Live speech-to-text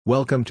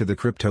Welcome to the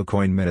Crypto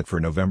Coin Minute for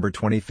November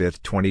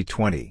 25,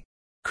 2020.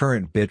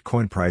 Current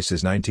Bitcoin price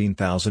is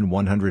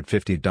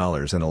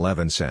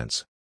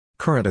 $19,150.11.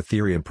 Current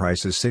Ethereum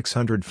price is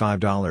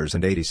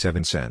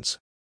 $605.87.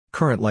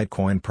 Current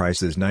Litecoin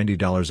price is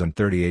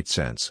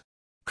 $90.38.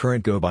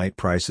 Current GoByte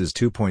price is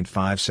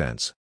 2.5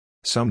 cents.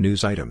 Some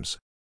news items.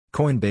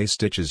 Coinbase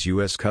ditches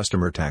U.S.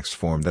 customer tax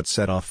form that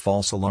set off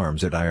false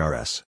alarms at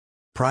IRS.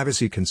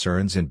 Privacy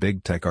concerns in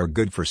big tech are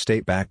good for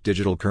state-backed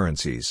digital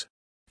currencies.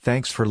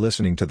 Thanks for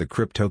listening to the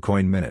Crypto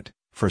Coin Minute.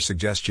 For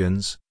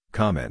suggestions,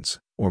 comments,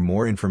 or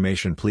more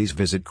information, please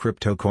visit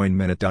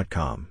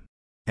CryptoCoinMinute.com.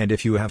 And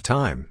if you have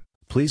time,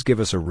 please give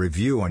us a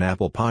review on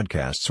Apple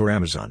Podcasts or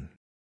Amazon.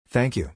 Thank you.